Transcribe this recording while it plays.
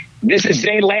This is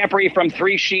Zane Lamprey from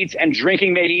Three Sheets and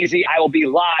Drinking Made Easy. I will be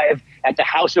live at the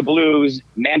House of Blues,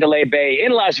 Mandalay Bay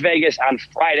in Las Vegas on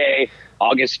Friday,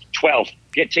 August 12th.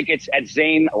 Get tickets at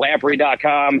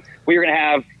zanelamprey.com. We are going to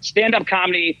have stand-up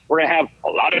comedy. We're going to have a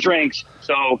lot of drinks.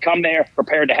 So come there,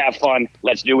 prepared to have fun.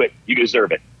 Let's do it. You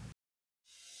deserve it.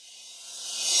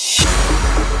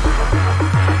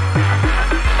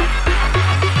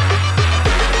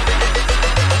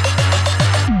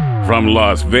 From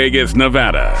Las Vegas,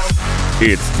 Nevada,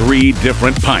 it's Three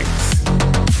Different Pints.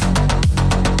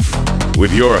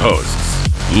 With your hosts,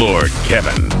 Lord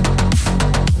Kevin,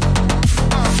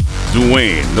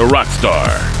 Dwayne the Rockstar,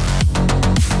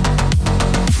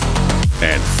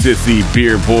 and Sissy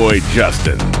Beer Boy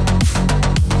Justin.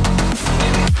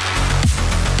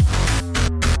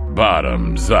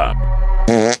 Bottoms up.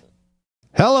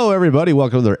 Hello, everybody.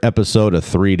 Welcome to another episode of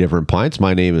Three Different Pints.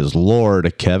 My name is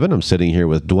Lord Kevin. I'm sitting here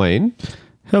with Dwayne.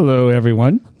 Hello,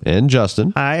 everyone. And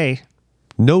Justin. Hi.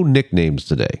 No nicknames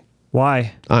today.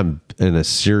 Why? I'm in a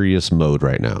serious mode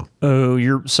right now. Oh,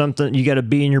 you're something. You got a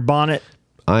bee in your bonnet.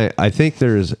 I think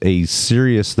there's a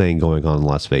serious thing going on in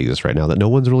Las Vegas right now that no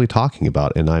one's really talking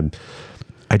about, and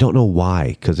I don't know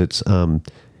why, because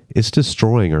it's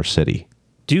destroying our city.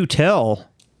 Do tell.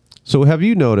 So have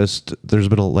you noticed there's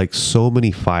been so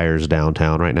many fires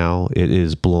downtown right now? It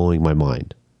is blowing my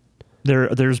mind.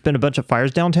 There's been a bunch of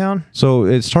fires downtown? So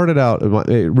it started out,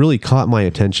 it really caught my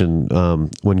attention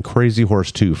when Crazy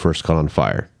Horse 2 first caught on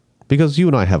fire. Because you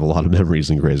and I have a lot of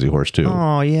memories in Crazy Horse 2.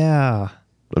 Oh, yeah.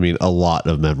 I mean, a lot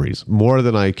of memories. More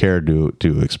than I care to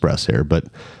express here.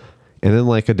 And then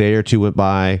a day or two went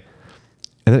by,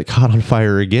 and then it caught on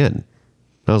fire again.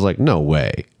 I was like, no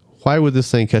way. Why would this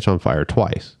thing catch on fire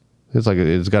twice? It's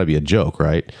got to be a joke,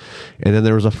 right? And then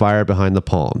there was a fire behind the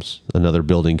Palms. Another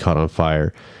building caught on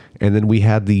fire. And then we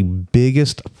had the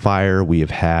biggest fire we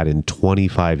have had in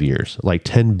 25 years.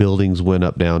 10 buildings went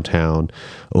up downtown.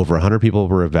 Over 100 people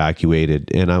were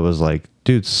evacuated. And I was like,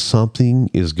 dude, something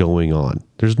is going on.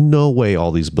 There's no way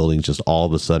all these buildings just all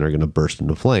of a sudden are going to burst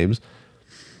into flames.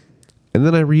 And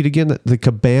then I read again that the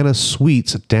Cabana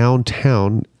Suites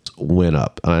downtown went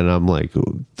up. And I'm like,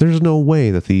 there's no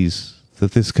way that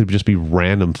this could just be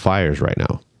random fires right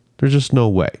now. There's just no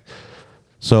way.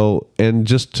 So, and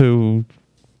just to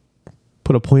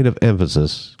put a point of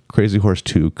emphasis, Crazy Horse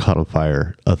 2 caught on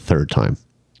fire a third time.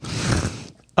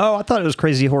 Oh, I thought it was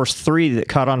Crazy Horse 3 that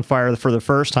caught on fire for the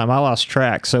first time. I lost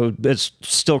track. So it's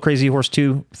still Crazy Horse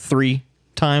 2 3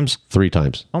 times? 3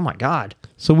 times. Oh, my God.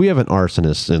 So we have an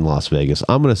arsonist in Las Vegas.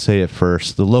 I'm going to say it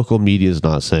first. The local media is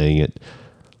not saying it.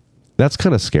 That's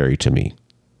kind of scary to me.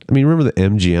 I mean, remember the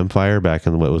MGM fire back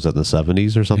in, what was that, the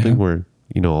 70s or something, where,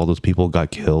 all those people got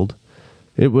killed?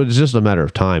 It was just a matter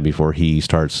of time before he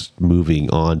starts moving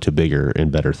on to bigger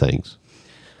and better things.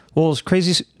 Well, is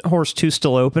Crazy Horse 2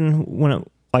 still open? When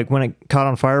it caught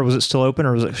on fire, was it still open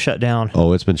or was it shut down?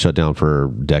 Oh, it's been shut down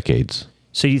for decades.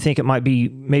 So you think it might be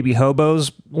maybe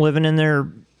hobos living in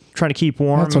there trying to keep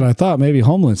warm? That's what I thought. Maybe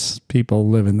homeless people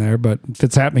live in there. But if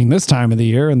it's happening this time of the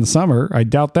year in the summer, I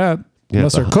doubt that. Yeah,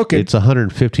 unless they're cooking. It's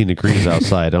 115 degrees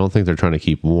outside. I don't think they're trying to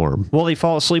keep warm. Well, they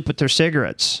fall asleep with their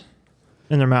cigarettes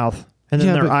in their mouth. And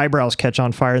then their eyebrows catch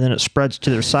on fire, and then it spreads to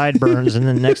their sideburns, and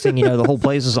then next thing you know, the whole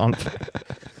place is on fire.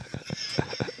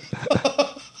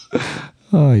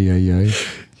 Oh, yeah.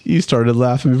 You started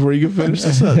laughing before you could finish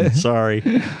the sentence. Sorry.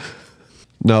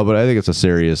 No, but I think it's a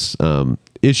serious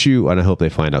issue, and I hope they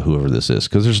find out whoever this is,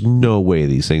 because there's no way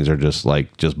these things are just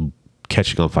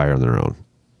catching on fire on their own.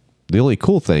 The only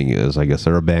cool thing is, I guess,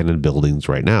 they're abandoned buildings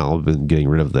right now. I've been getting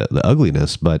rid of the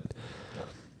ugliness, but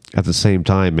at the same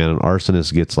time, man, an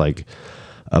arsonist gets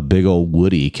a big old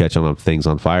Woody catching on things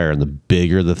on fire, and the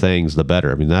bigger the things, the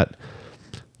better. I mean, that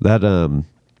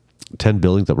 10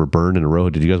 buildings that were burned in a row.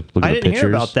 Did you guys look at the pictures? I didn't hear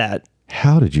about that.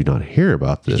 How did you not hear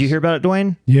about this? Did you hear about it,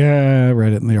 Dwayne? Yeah, I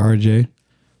read it in the RJ.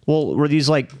 Well, were these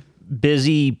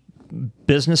busy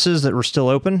businesses that were still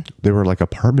open? They were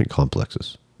apartment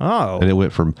complexes. Oh. And it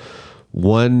went from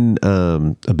one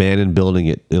abandoned building,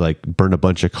 it burned a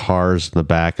bunch of cars in the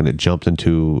back, and it jumped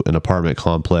into an apartment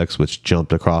complex, which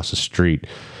jumped across the street.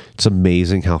 It's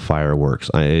amazing how fire works.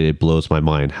 It blows my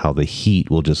mind how the heat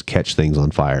will just catch things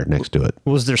on fire next to it.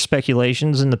 Was there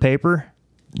speculations in the paper?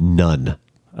 None.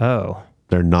 Oh.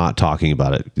 They're not talking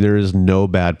about it. There is no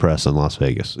bad press in Las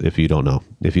Vegas, if you don't know.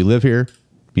 If you live here,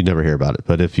 you never hear about it.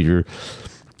 But if you're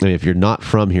not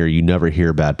from here, you never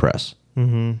hear bad press.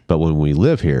 Mm-hmm. But when we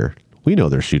live here, we know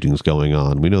there's shootings going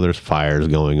on. We know there's fires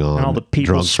going on. And all the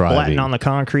people drunk splatting driving on the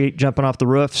concrete, jumping off the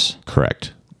roofs.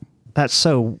 Correct. That's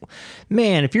so...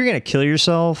 Man, if you're going to kill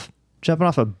yourself jumping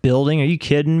off a building, are you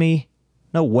kidding me?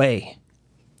 No way.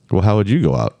 Well, how would you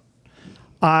go out?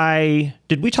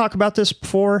 Did we talk about this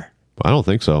before? I don't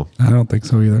think so. I don't think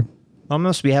so either. I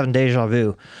must be having deja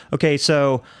vu. Okay,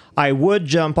 so I would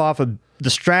jump off of the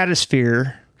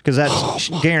stratosphere because that's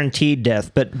guaranteed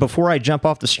death. But before I jump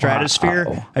off the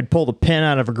stratosphere, I'd pull the pin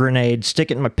out of a grenade, stick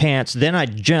it in my pants, then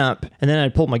I'd jump, and then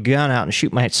I'd pull my gun out and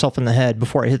shoot myself in the head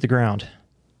before I hit the ground.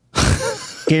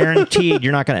 Guaranteed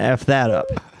you're not going to F that up.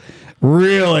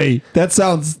 Really? That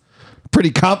sounds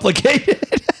pretty complicated.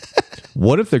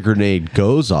 What if the grenade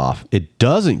goes off, it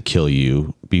doesn't kill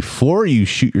you before you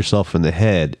shoot yourself in the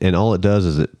head, and all it does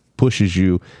is it pushes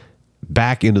you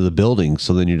back into the building,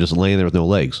 so then you're just laying there with no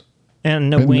legs? And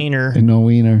no wiener. And no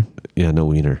wiener. Yeah, no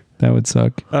wiener. That would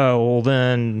suck. Oh, well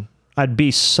then I'd be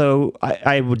so...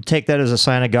 I would take that as a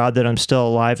sign of God that I'm still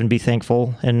alive and be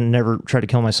thankful and never try to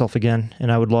kill myself again.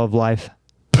 And I would love life.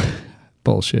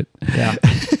 Bullshit. Yeah.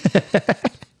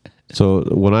 So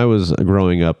when I was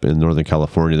growing up in Northern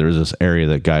California, there was this area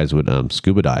that guys would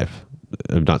scuba dive.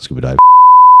 Not scuba dive.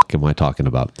 What am I talking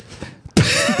about?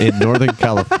 In Northern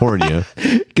California.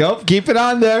 Go, keep it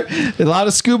on there. A lot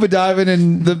of scuba diving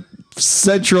in the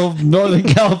central Northern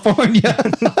California.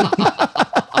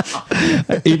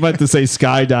 He meant to say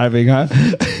skydiving, huh?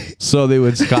 So they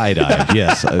would skydive.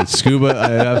 Yes.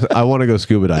 Scuba. I want to go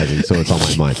scuba diving, so it's on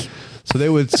my mind. So they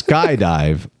would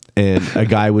skydive, and a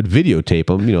guy would videotape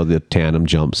them, you know, the tandem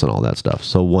jumps and all that stuff.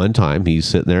 So one time he's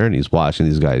sitting there and he's watching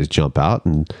these guys jump out,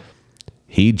 and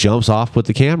he jumps off with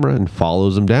the camera and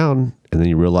follows them down. And then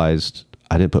he realized,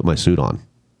 I didn't put my suit on.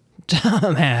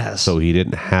 Dumbass. So he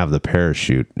didn't have the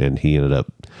parachute, and he ended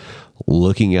up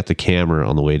looking at the camera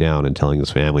on the way down and telling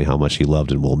his family how much he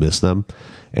loved and will miss them,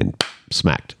 and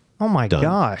smacked. Oh my Done.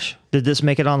 gosh. Did this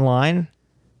make it online?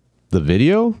 The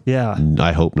video? Yeah.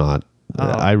 I hope not.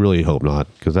 I really hope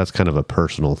not, because that's kind of a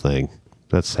personal thing.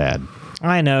 That's sad.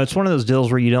 I know. It's one of those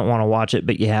deals where you don't want to watch it,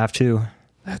 but you have to.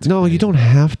 No, you don't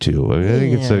have to. I mean, I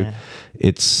think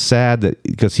it's sad that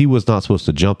because he was not supposed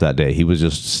to jump that day. He was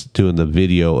just doing the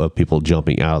video of people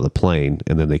jumping out of the plane,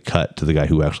 and then they cut to the guy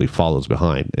who actually follows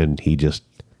behind, and he just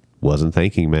wasn't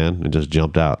thinking, man, and just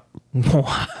jumped out.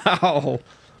 Wow.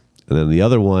 And then the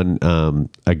other one,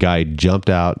 a guy jumped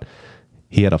out.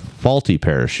 He had a faulty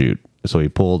parachute, so he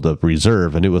pulled the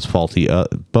reserve, and it was faulty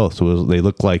both. So they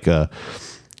looked like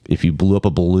if you blew up a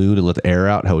balloon and let the air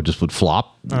out, how it just would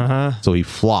flop. So he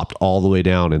flopped all the way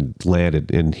down and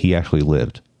landed, and he actually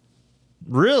lived.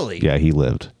 Really? Yeah, he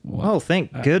lived. Oh,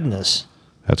 thank goodness.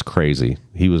 That's crazy.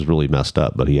 He was really messed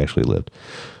up, but he actually lived.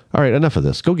 All right, enough of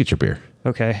this. Go get your beer.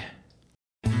 Okay.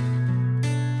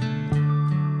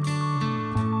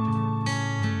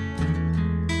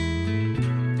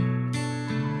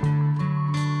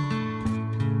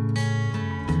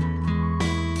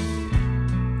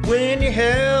 When you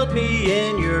held me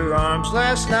in your arms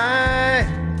last night,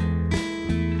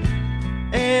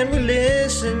 and we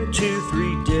listened to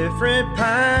 3 different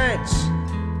pints,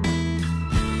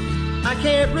 I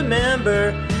can't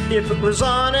remember if it was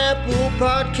on Apple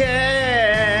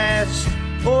Podcasts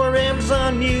or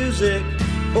Amazon Music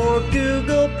or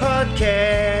Google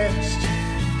Podcast,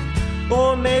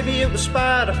 or maybe it was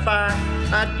Spotify.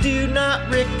 I do not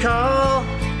recall,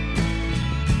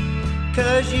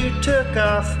 'cause you took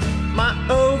off my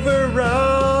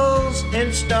overalls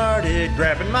and started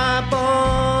grabbing my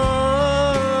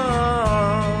balls.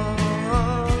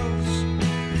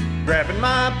 Grabbing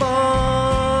my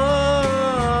balls.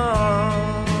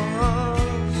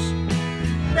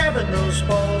 Grabbing those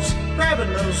balls.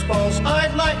 Grabbing those balls.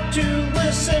 I'd like to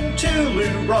listen to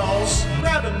Lou Rawls.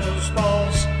 Grabbing those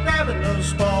balls. Grabbing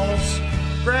those balls.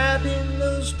 Grabbing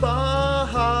those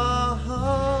balls.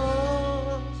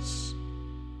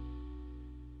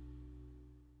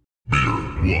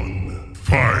 One,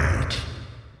 fight.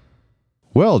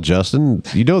 Well, Justin,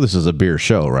 you know this is a beer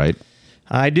show, right?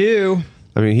 I do.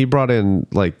 I mean, he brought in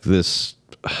like this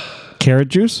Carrot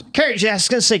juice? Carrot juice. I was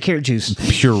going to say carrot juice.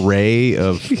 puree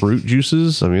of fruit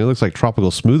juices. I mean, it looks like Tropical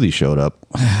Smoothie showed up.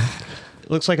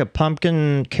 Looks like a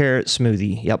pumpkin carrot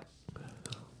smoothie. Yep.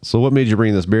 So what made you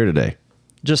bring this beer today?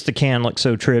 Just the can looked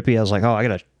so trippy. I was like, oh, I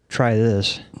got to try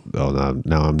this. Oh,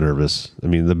 now I'm nervous. I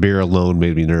mean, the beer alone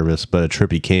made me nervous, but a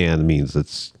trippy can means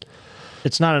it's...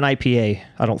 It's not an IPA,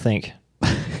 I don't think.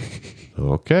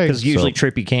 Okay. Because usually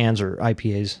trippy cans are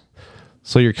IPAs.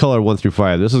 So your color 1 through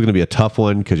 5. This is going to be a tough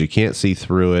one because you can't see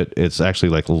through it. It's actually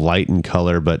like light in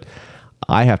color, but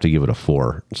I have to give it a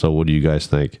 4. So what do you guys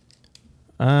think?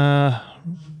 I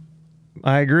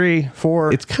agree.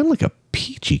 4. It's kind of like a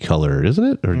peachy color, isn't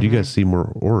it? Or do you guys see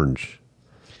more orange?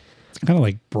 It's kind of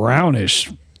like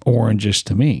brownish orangish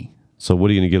to me. So what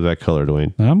are you going to give that color,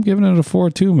 Dwayne? I'm giving it a 4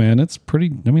 too, man. It's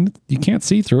pretty, I mean, you can't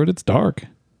see through it. It's dark.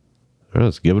 All right,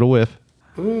 let's give it a whiff.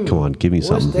 Come on, give me What's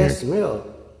something that here. smell?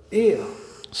 Ew.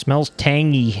 Smells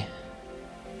tangy.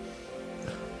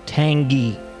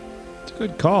 Tangy. It's a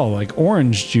good call, like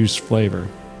orange juice flavor.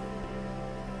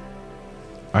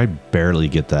 I barely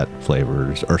get that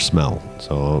flavor or smell.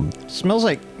 So Smells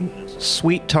like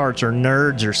sweet tarts or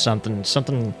nerds or something.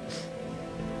 Something.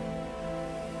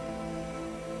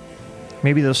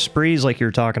 Maybe those sprees like you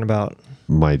were talking about.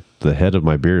 the head of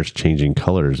my beer is changing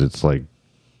colors. It's like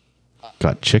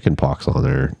got chicken pox on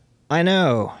there. I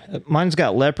know. Mine's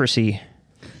got leprosy.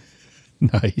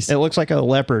 Nice. It looks like a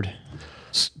leopard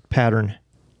pattern.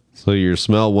 So your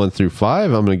smell 1 through 5,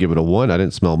 I'm going to give it a 1. I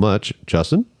didn't smell much.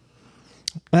 Justin?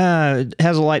 It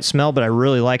has a light smell, but I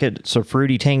really like it. It's a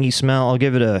fruity, tangy smell. I'll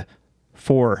give it a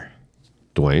 4.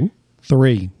 Dwayne?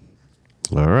 3.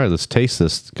 All right, let's taste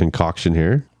this concoction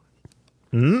here.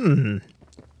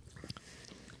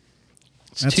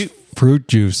 That's fruit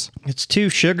juice. It's too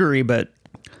sugary, but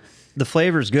the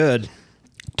flavor's good.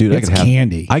 Dude, It's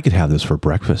candy. I could have this for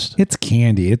breakfast. It's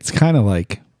candy. It's kind of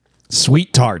like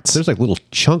sweet tarts. There's like little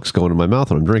chunks going in my mouth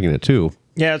when I'm drinking it too.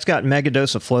 Yeah, it's got mega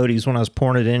dose of floaties. When I was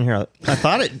pouring it in here, I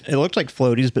thought it looked like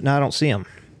floaties, but now I don't see them.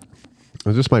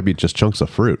 This might be just chunks of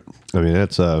fruit. I mean,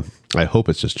 that's I hope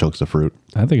it's just chunks of fruit.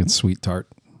 I think it's sweet tart.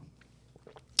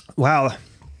 Wow.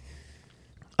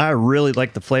 I really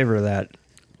like the flavor of that.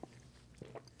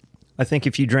 I think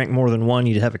if you drank more than one,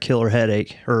 you'd have a killer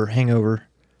headache or hangover.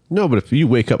 No, but if you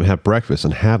wake up and have breakfast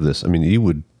and have this, I mean, you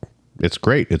would. It's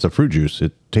great. It's a fruit juice.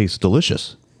 It tastes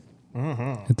delicious.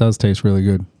 It does taste really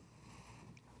good.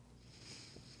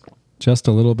 Just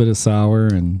a little bit of sour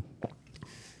and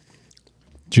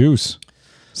juice.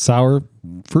 Sour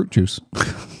fruit juice.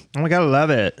 Oh my God, I love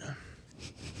it.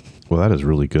 Well, that is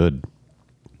really good.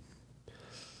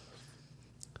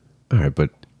 All right, but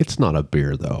it's not a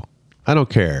beer, though. I don't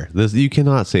care. This you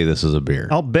cannot say this is a beer.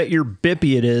 I'll bet your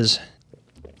bippy it is.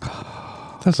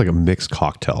 That's like a mixed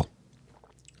cocktail.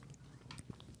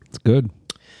 It's good.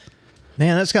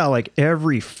 Man, that's got like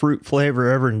every fruit flavor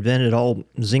ever invented all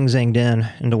zing-zanged in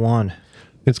into one.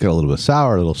 It's got a little bit of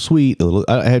sour, a little sweet, a little.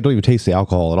 I don't even taste the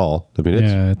alcohol at all. I mean,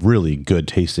 it's really good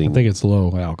tasting. I think it's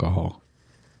low alcohol.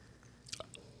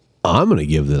 I'm going to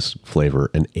give this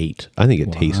flavor an 8. I think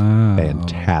it tastes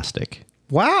fantastic.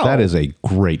 Wow. That is a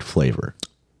great flavor.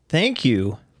 Thank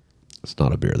you. It's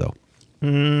not a beer, though.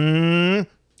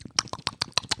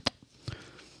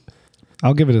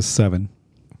 I'll give it a 7.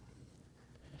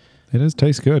 It does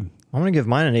taste good. I'm going to give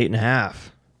mine an 8.5.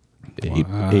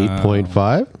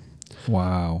 8.5.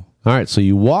 Wow. All right, so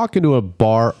you walk into a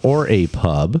bar or a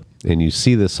pub and you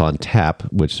see this on tap,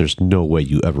 which there's no way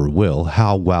you ever will.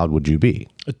 How wowed would you be?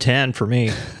 A 10 for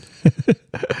me.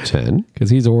 10. Because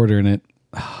he's ordering it.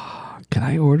 Can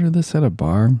I order this at a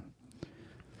bar?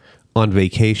 On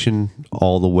vacation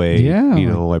all the way, Yeah.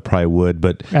 I probably would,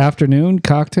 but Afternoon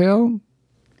cocktail?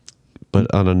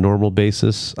 on a normal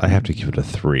basis, I have to give it a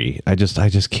 3. I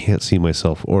just can't see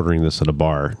myself ordering this at a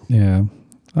bar. Yeah.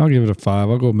 I'll give it a 5.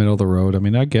 I'll go middle of the road. I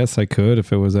mean, I guess I could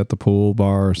if it was at the pool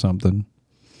bar or something.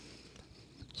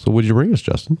 So would you bring us,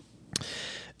 Justin?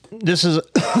 This is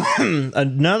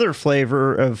another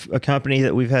flavor of a company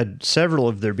that we've had several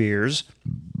of their beers.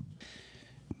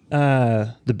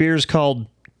 The beer is called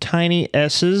Tiny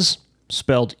S's,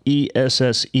 spelled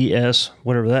ESSES,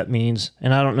 whatever that means.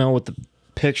 And I don't know what the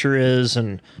picture is,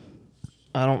 and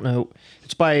I don't know.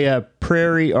 It's by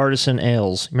Prairie Artisan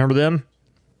Ales. Remember them?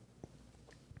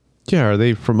 Yeah, are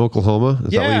they from Oklahoma?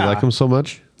 Is that why Yeah. you like them so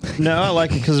much? No, I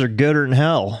like it because they're gooder than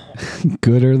hell.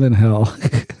 Gooder than hell.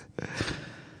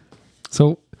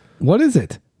 So, what is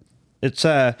it? It's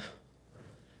a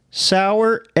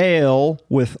sour ale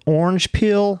with orange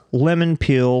peel, lemon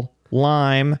peel,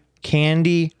 lime,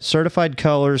 candy, certified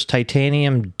colors,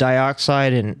 titanium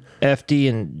dioxide, and FD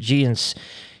and G and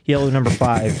yellow number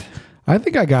 5. I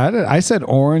think I got it. I said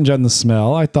orange on the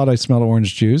smell. I thought I smelled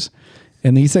orange juice.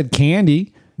 And he said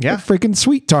candy. Yeah. Got freaking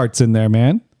sweet tarts in there,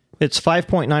 man. It's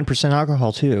 5.9%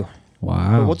 alcohol too.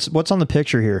 Wow. What's on the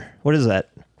picture here? What is that?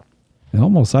 I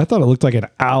thought it looked like an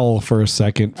owl for a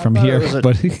second from thought it here, was a-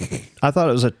 but I thought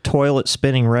it was a toilet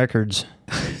spinning records.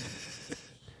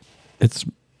 it's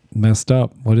messed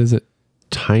up. What is it?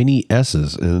 Tiny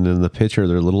S's, and in the picture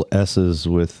they're little S's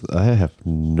with. I have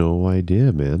no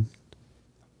idea, man.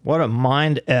 What a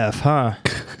mind F, huh?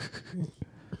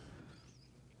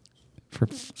 For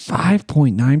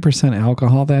 5.9%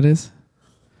 alcohol, that is?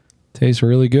 Tastes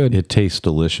really good. It tastes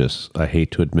delicious. I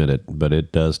hate to admit it, but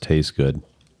it does taste good.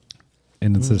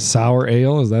 And it's a sour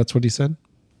ale. Is that what he said?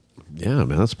 Yeah,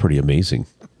 man, that's pretty amazing.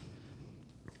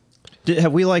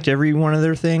 Have we liked every one of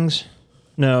their things?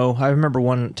 No, I remember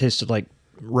one that tasted like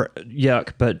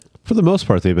yuck, but For the most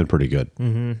part, they've been pretty good.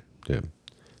 Mm-hmm. Yeah.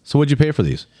 So what'd you pay for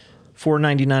these?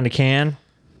 $4.99 a can.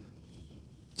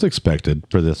 It's expected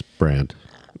for this brand.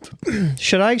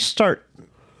 Should I start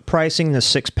pricing the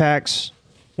 6-packs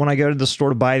when I go to the store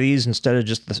to buy these instead of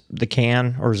just the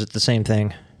can, or is it the same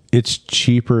thing? It's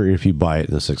cheaper if you buy it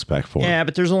in a 6-pack form. Yeah,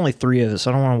 but there's only 3 of us.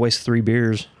 I don't want to waste 3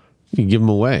 beers. You can give them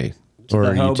away. Or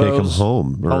The you take them hobos,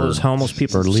 home. Or, all those homeless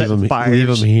people or leave setting them, fires. leave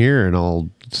them here, and I'll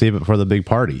save it for the big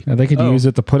party. Yeah, they could use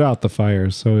it to put out the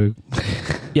fires. So,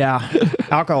 Yeah,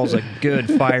 alcohol's a good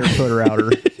fire putter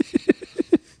outer.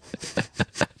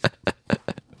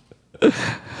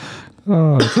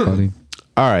 oh, that's funny.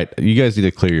 All right, you guys need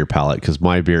to clear your palate because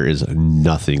my beer is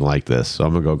nothing like this. So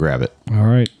I'm going to go grab it. All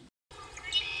right.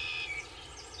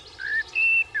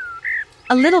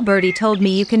 A little birdie told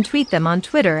me you can tweet them on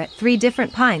Twitter at 3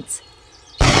 different pints.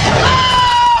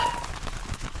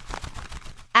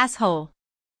 Asshole.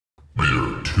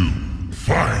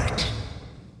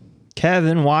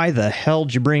 Kevin, why the hell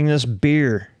did you bring this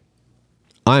beer?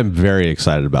 I'm very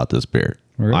excited about this beer.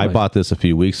 Really? I bought this a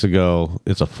few weeks ago.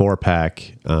 It's a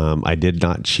 4-pack. I did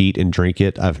not cheat and drink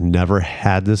it. I've never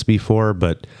had this before,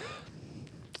 but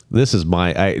this is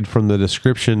from the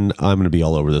description, I'm going to be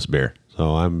all over this beer.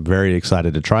 So I'm very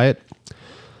excited to try it.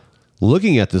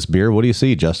 Looking at this beer, what do you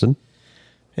see, Justin?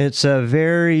 It's a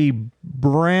very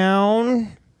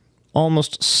brown,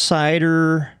 almost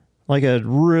cider, like a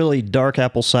really dark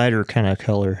apple cider kind of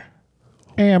color.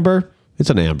 Amber. It's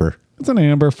an amber. It's an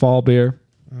amber fall beer.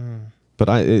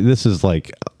 But this is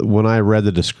like when I read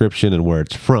the description and where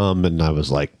it's from, and I was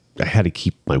like, I had to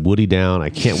keep my woody down. I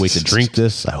can't wait to drink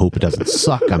this. I hope it doesn't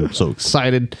suck. I'm so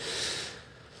excited.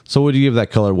 So what do you give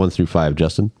that color 1 through 5,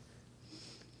 Justin?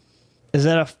 Is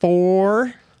that a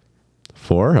 4?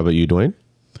 4? How about you, Dwayne?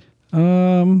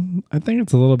 I think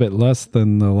it's a little bit less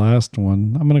than the last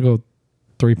one. I'm going to go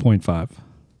 3.5.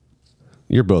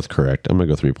 You're both correct. I'm going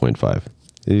to go 3.5.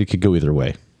 You could go either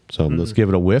way. So let's give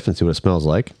it a whiff and see what it smells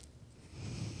like.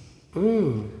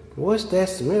 What's that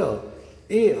smell?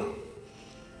 Ew.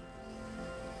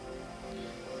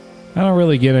 I don't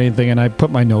really get anything, and I put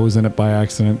my nose in it by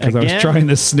accident because I was Again? trying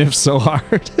to sniff so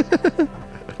hard.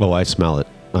 Oh, I smell it.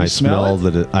 I smell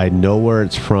smell that I know where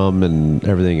it's from and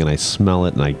everything, and I smell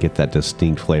it, and I get that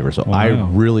distinct flavor. So I Wow.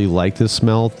 really like this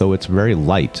smell, though it's very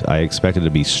light. I expect it to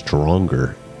be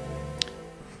stronger.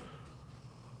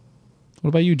 What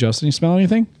about you, Justin? You smell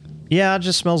anything? Yeah, it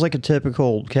just smells like a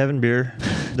typical Kevin beer.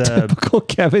 The Typical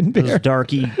Kevin those beer.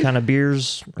 darky kind of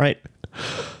beers, right?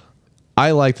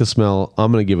 I like the smell.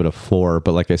 I'm going to give it a 4,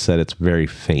 but like I said, it's very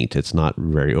faint. It's not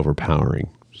very overpowering.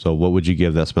 So what would you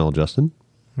give that smell, Justin?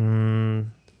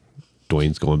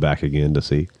 Dwayne's going back again to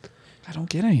see. I don't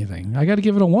get anything. I got to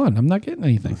give it a 1. I'm not getting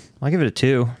anything. I'll give it a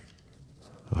 2.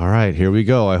 All right, here we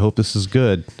go. I hope this is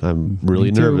good. I'm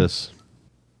really Me too. nervous.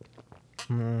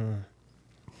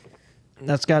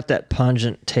 That's got that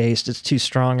pungent taste. It's too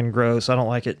strong and gross. I don't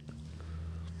like it.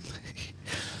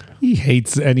 He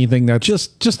hates anything that's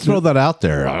Just throw that out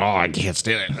there. Oh, I can't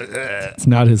stand it. it's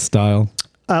not his style.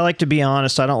 I like to be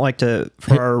honest. I don't like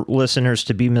for our listeners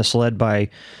to be misled by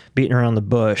beating around the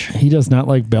bush. He does not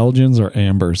like Belgians or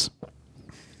Ambers.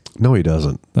 No, he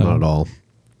doesn't. Not at all.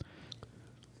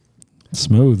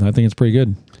 Smooth. I think it's pretty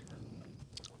good.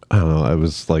 I don't know. I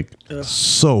was like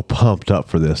so pumped up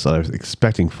for this. I was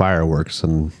expecting fireworks,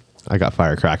 and I got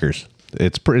firecrackers.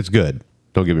 It's good.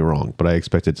 Don't get me wrong, but I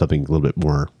expected something a little bit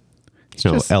more,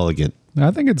 just- elegant.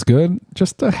 I think it's good.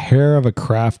 Just a hair of a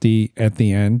crafty at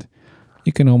the end.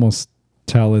 You can almost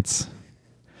tell I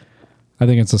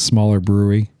think it's a smaller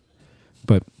brewery,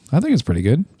 but I think it's pretty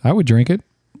good. I would drink it.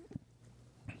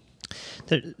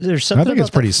 There's something think it's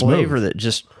about pretty the flavor smooth. that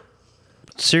just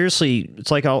seriously,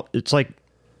 it's like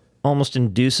almost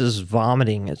induces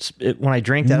vomiting. When I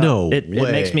drink that, No it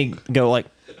way. makes me go like,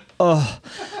 oh,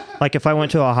 like if I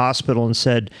went to a hospital and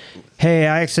said, "Hey,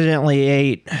 I accidentally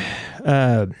ate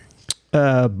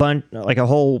like a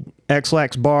whole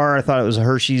X-Lax bar. I thought it was a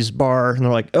Hershey's bar," and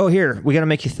they're like, "Oh, here, we got to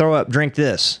make you throw up. Drink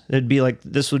this." It'd be like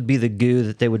this would be the goo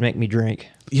that they would make me drink.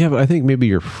 Yeah, but I think maybe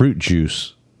your fruit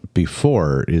juice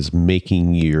before is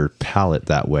making your palate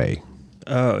that way,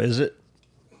 Oh, is it?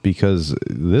 because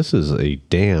this is a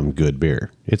damn good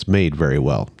beer. It's made very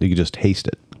well. You can just taste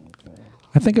it.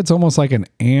 I think it's almost like an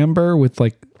amber with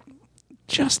like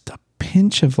just a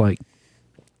pinch of like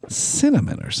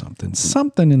cinnamon or something.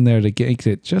 Something in there to get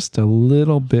it just a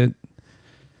little bit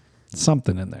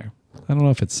something in there. I don't know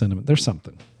if it's cinnamon. There's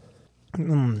something.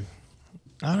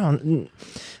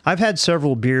 I've had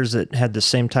several beers that had the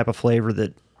same type of flavor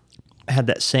that had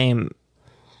that same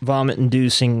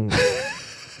vomit-inducing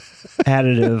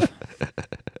additive.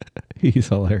 He's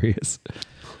hilarious.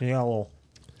 Yeah, a little.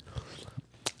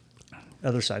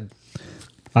 Other side.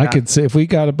 I could say if we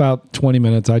got about 20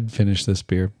 minutes, I'd finish this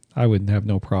beer. I wouldn't have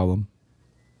no problem.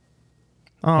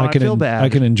 Oh, I feel bad. I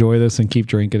can enjoy this and keep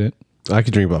drinking it. I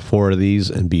could drink about 4 of these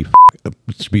and be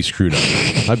screwed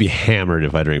up. I'd be hammered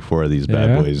if I drank 4 of these bad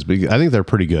Yeah. boys. But I think they're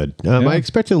pretty good. Yeah. I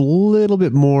expected a little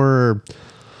bit more.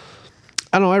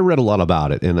 I don't know. I read a lot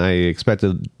about it, and I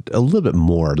expected a little bit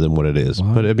more than what it is.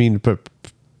 Wow. But I mean,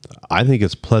 I think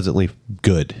it's pleasantly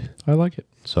good. I like it.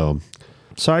 So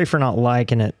Sorry for not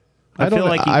liking it. I feel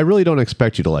like I really don't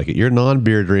expect you to like it. You're a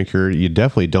non-beer drinker. You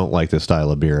definitely don't like this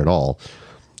style of beer at all.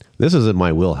 This is in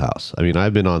my wheelhouse. I mean,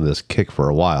 I've been on this kick for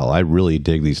a while. I really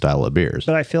dig these style of beers.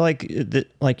 But I feel like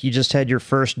like you just had your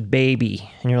first baby,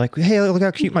 and you're like, "Hey, look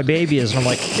how cute my baby is," and I'm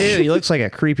like, "Ew, he looks like a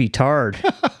creepy tard."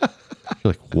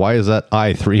 You're like, why is that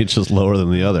eye 3 inches lower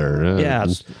than the other? Yeah,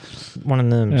 it's one of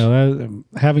them. You know,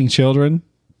 having children,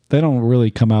 they don't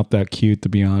really come out that cute, to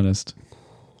be honest.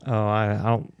 Oh, I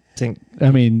don't think.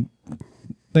 I mean,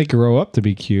 they grow up to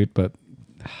be cute, but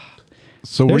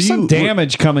So there's some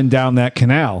damage coming down that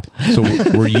canal. So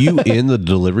were you in the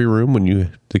delivery room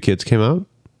when the kids came out?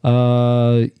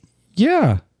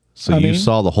 Yeah. So you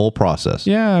saw the whole process.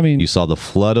 Yeah, I mean, You saw the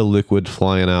flood of liquid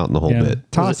flying out and the whole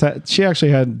bit. She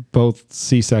actually had both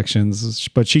C-sections,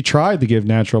 but she tried to give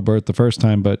natural birth the first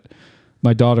time, but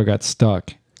my daughter got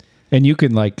stuck. And you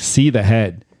can like see the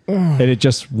head and it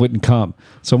just wouldn't come.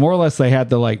 So more or less they had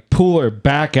to like pull her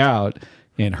back out,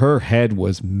 and her head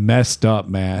was messed up,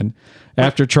 man.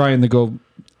 After trying to go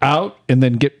out and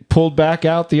then get pulled back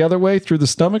out the other way through the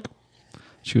stomach,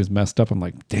 she was messed up. I'm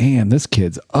like, damn, this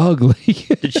kid's ugly.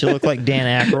 Did she look like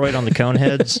Dan Aykroyd on the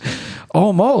Coneheads?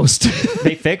 Almost.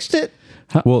 They fixed it.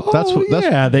 Well, that's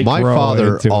they my grow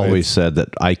father into always said that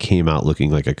I came out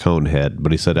looking like a cone head,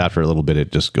 but he said after a little bit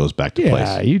it just goes back to Yeah,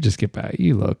 place. you just get back.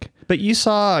 You look. But you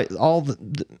saw all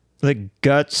the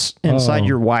guts inside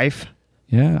your wife.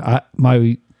 Yeah,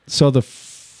 so the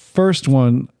first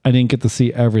one I didn't get to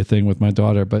see everything with my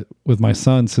daughter, but with my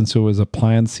son, since it was a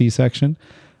planned C-section,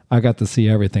 I got to see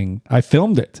everything. I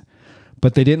filmed it,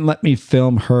 but they didn't let me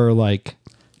film her like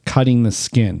cutting the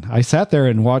skin. I sat there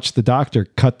and watched the doctor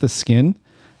cut the skin,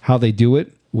 how they do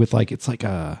it with like it's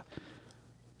not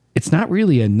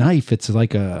really a knife, it's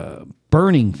like a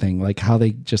burning thing, like how they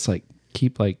just like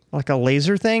keep like a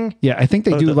laser thing. Yeah, I think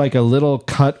they do like a little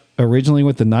cut originally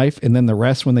with the knife, and then the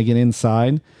rest when they get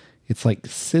inside, it's like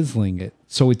sizzling it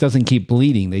so it doesn't keep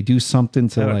bleeding. They do something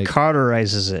to like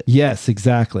cauterizes it. Yes,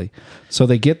 exactly. So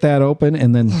they get that open,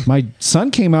 and then my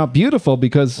son came out beautiful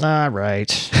because all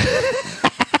right.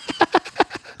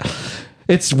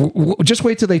 It's just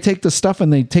wait till they take the stuff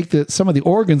and they take some of the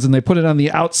organs and they put it on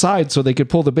the outside so they could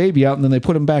pull the baby out, and then they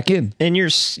put him back in. And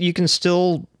you can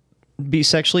still be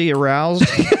sexually aroused.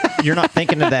 You're not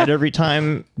thinking of that every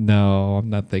time. No, I'm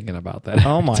not thinking about that.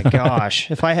 Oh my gosh!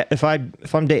 If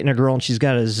I'm dating a girl and she's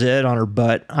got a zit on her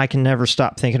butt, I can never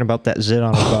stop thinking about that zit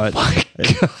on her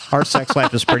butt. Our sex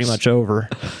life is pretty much over.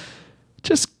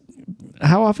 Just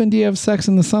how often do you have sex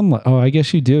in the sunlight? Oh, I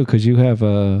guess you do because you have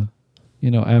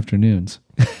afternoons.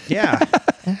 Yeah.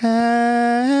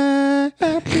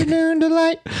 Afternoon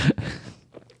delight.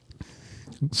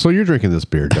 So you're drinking this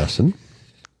beer, Dustin.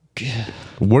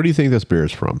 Where do you think this beer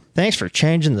is from? Thanks for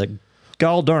changing the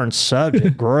gall darn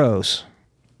subject. Gross.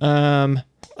 I'm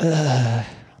Say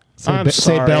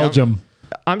sorry. Belgium.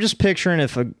 I'm just picturing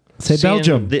Say seeing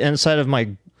Belgium. the inside of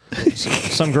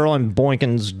some girl in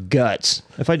Boykin's guts.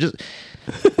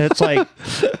 It's like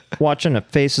watching a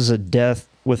Faces of Death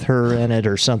with her in it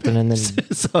or something, and then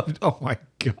Oh my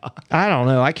god! I don't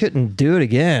know. I couldn't do it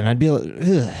again. I'd be like,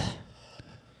 ugh.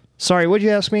 Sorry, what'd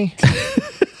you ask me?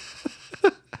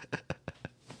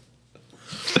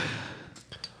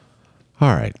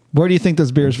 All right. Where do you think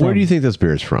this beer is from? Where do you think this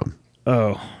beer is from?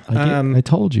 Oh, I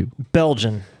told you.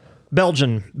 Belgium.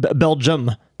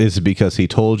 Is it because he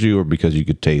told you or because you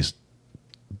could taste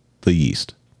the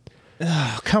yeast?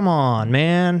 Oh, come on,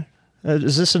 man.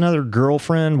 Is this another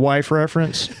girlfriend, wife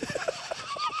reference?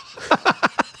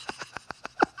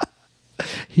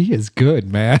 He is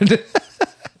good, man.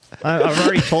 I've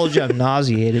already told you I'm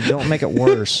nauseated. Don't make it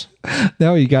worse.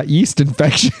 Now you got yeast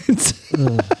infections.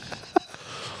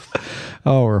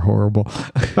 Oh, we're horrible.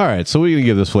 All right. So we're going to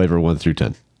give this flavor 1 through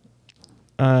 10.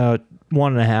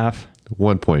 1.5.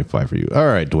 1.5 for you. All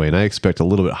right, Dwayne. I expect a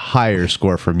little bit higher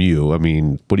score from you. I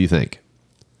mean, what do you think?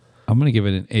 I'm going to give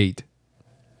it an 8.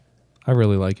 I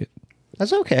really like it.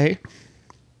 That's okay.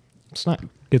 It's not.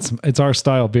 It's our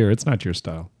style beer. It's not your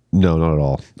style. No, not at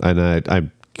all. And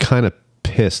I'm kind of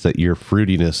pissed that your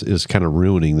fruitiness is kind of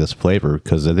ruining this flavor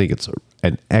because I think it's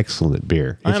an excellent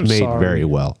beer. It's I'm made sorry. very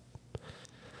well.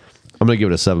 I'm going to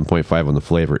give it a 7.5 on the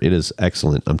flavor. It is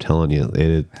excellent. I'm telling you.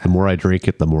 The more I drink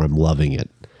it, the more I'm loving it.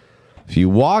 If you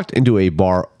walked into a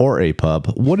bar or a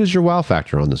pub, what is your wow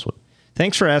factor on this one?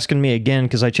 Thanks for asking me again,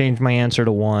 because I changed my answer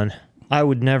to 1.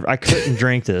 I couldn't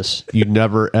drink this. You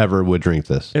never, ever would drink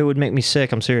this. It would make me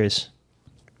sick. I'm serious.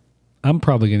 I'm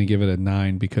probably going to give it a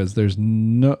 9 because it's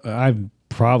not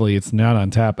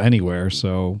on tap anywhere.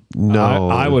 So No.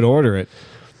 I would order it.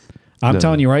 I'm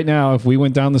telling you right now, if we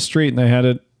went down the street and they had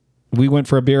it, we went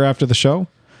for a beer after the show,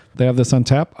 they have this on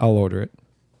tap, I'll order it.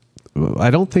 I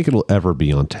don't think it'll ever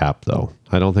be on tap, though.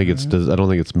 I don't think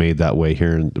it's made that way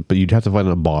here. But you'd have to find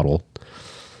a bottle.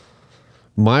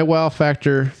 My wow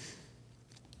factor,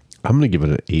 I'm going to give it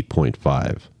an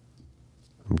 8.5.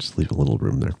 I'm just leave a little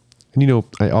room there. And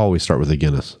I always start with a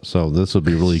Guinness, so this would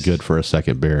be really good for a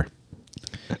second beer.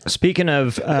 Speaking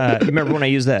of, you remember when I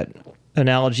used that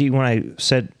analogy when I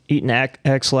said eating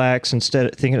X-Lax instead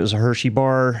of thinking it was a Hershey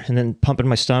bar and then pumping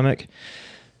my stomach?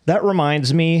 That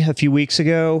reminds me, a few weeks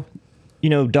ago,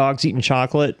 dogs eating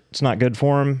chocolate, it's not good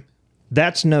for them.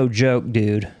 That's no joke,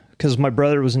 dude. Because my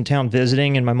brother was in town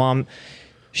visiting, and my mom,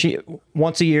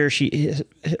 once a year,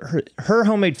 her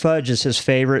homemade fudge is his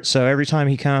favorite. So every time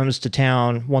he comes to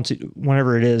town,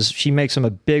 whenever it is, she makes him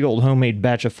a big old homemade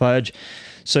batch of fudge.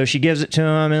 So she gives it to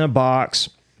him in a box.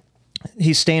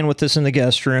 He's staying with us in the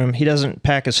guest room. He doesn't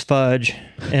pack his fudge.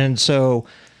 And so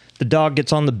the dog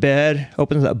gets on the bed,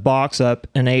 opens that box up,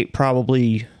 and ate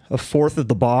probably a fourth of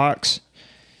the box.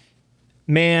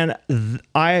 Man,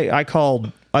 I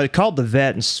called the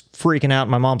vet and freaking out.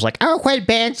 My mom's like, "Oh, quit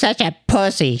being such a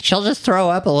pussy. She'll just throw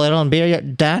up a little and be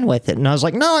done with it." And I was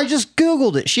like, "No, I just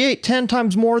Googled it. She ate 10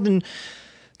 times more than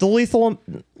the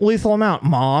lethal amount,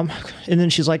 Mom." And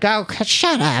then she's like, "Oh,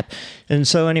 shut up." And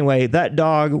so anyway, that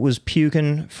dog was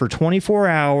puking for 24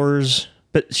 hours,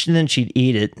 but then she'd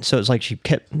eat it. So it's like she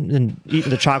kept eating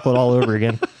the chocolate all over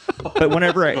again. But when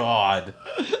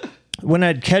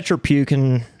I'd catch her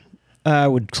puking, I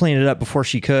would clean it up before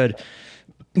she could.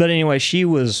 But anyway, she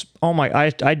was,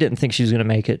 I didn't think she was going to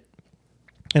make it.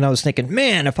 And I was thinking,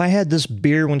 man, if I had this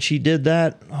beer when she did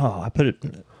that,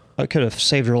 I could have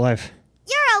saved her life.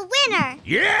 You're a winner.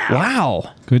 Yeah.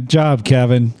 Wow. Good job,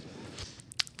 Kevin.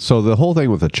 So the whole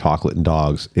thing with the chocolate and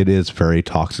dogs, it is very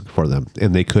toxic for them,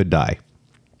 and they could die.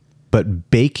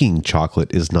 But baking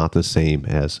chocolate is not the same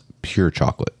as pure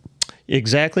chocolate.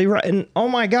 Exactly right. And oh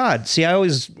my God. See,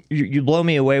 you blow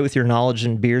me away with your knowledge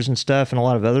in beers and stuff and a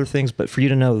lot of other things, but for you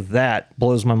to know that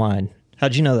blows my mind.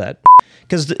 How'd you know that?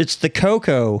 Because it's the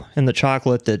cocoa and the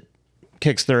chocolate that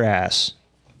kicks their ass,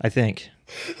 I think.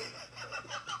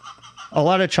 A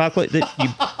lot of chocolate that you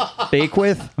bake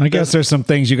with. I guess there's some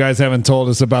things you guys haven't told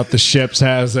us about the ships,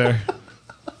 has there?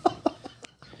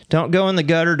 Don't go in the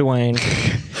gutter, Dwayne.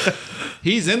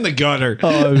 He's in the gutter.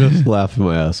 Oh, I'm just laughing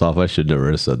my ass off. I should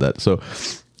never have said that. So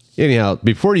anyhow,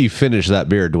 before you finish that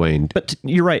beer, Dwayne. But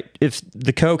you're right. If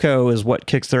the cocoa is what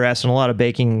kicks their ass in a lot of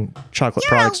baking chocolate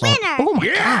products. Oh my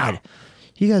God.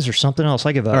 You guys are something else.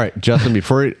 I give up. All right, Justin,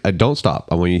 before I don't stop,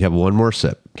 I want you to have one more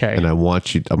sip. Okay. And I'm going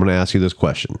to ask you this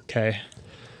question. Okay.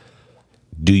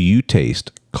 Do you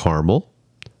taste caramel,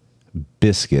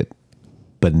 biscuit,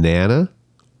 banana,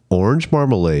 orange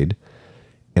marmalade,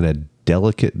 and a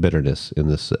delicate bitterness in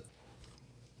this sip?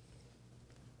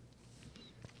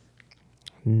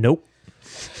 Nope.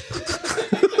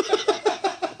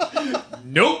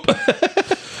 Nope.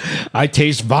 I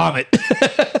taste vomit.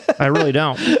 I really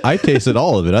don't. I tasted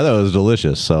all of it. I thought it was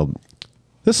delicious. So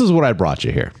this is what I brought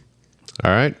you here.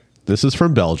 All right. This is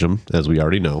from Belgium, as we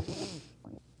already know.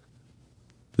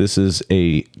 This is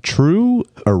a true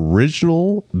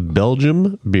original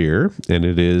Belgium beer, and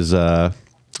it is an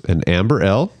amber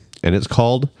ale, and it's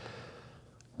called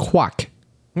Quack.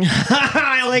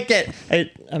 I like it.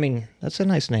 I mean, that's a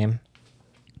nice name.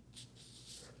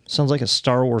 Sounds like a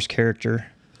Star Wars character.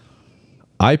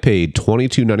 I paid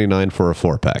 $22.99 for a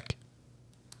 4-pack.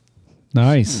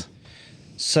 Nice.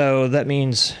 So that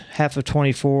means half of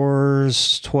 24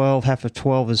 is 12, half of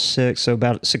 12 is 6, so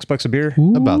about $6 a beer.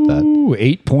 About that. Ooh,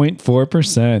 8.4%.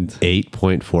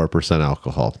 8.4%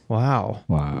 alcohol. Wow.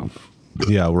 Wow.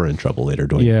 Yeah, we're in trouble later,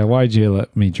 Dwayne. Yeah, why'd you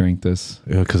let me drink this?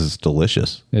 Because it's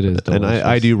delicious. It is delicious. And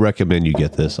I do recommend you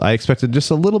get this. I expected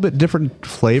just a little bit different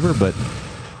flavor, but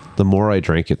the more I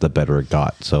drank it, the better it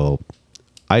got. So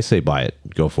I say buy it.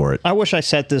 Go for it. I wish I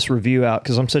set this review out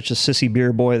because I'm such a sissy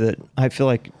beer boy that I feel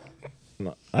like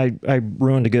I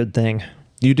ruined a good thing.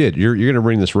 You did. You're going to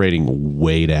bring this rating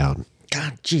way down.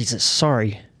 God, Jesus,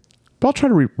 sorry. But I'll try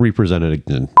to represent it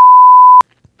again.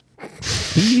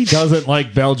 He doesn't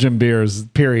like Belgian beers,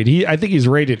 period. I think he's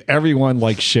rated everyone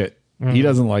like shit. He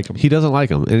doesn't like them. He doesn't like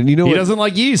them. And you know He what? doesn't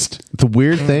like yeast. The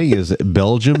weird thing is that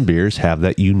Belgian beers have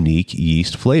that unique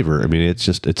yeast flavor. I mean,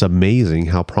 it's amazing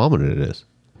how prominent it is.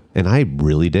 And I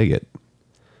really dig it.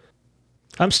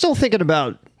 I'm still thinking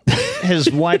about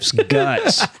his wife's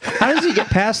guts. How does he get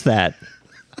past that?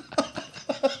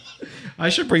 I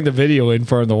should bring the video in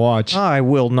for him to watch. I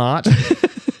will not.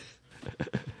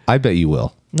 I bet you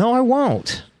will. No, I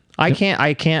won't. I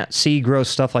can't see gross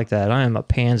stuff like that. I am a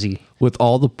pansy. With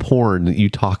all the porn that you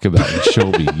talk about and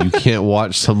show me, you can't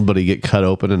watch somebody get cut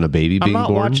open and a baby being I'm not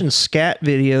born. watching scat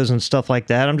videos and stuff like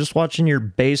that. I'm just watching your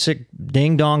basic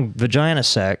ding dong vagina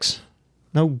sex.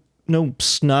 No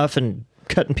snuff and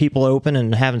cutting people open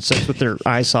and having sex with their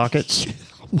eye sockets.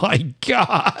 My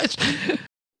gosh.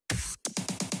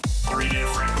 3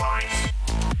 different pints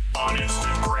on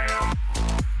Instagram.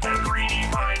 And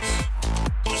 3D pints.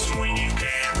 Listen when you can.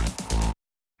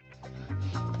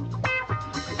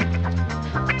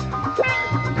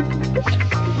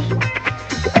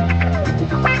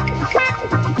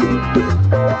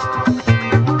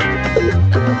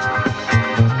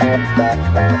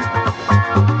 Thank you.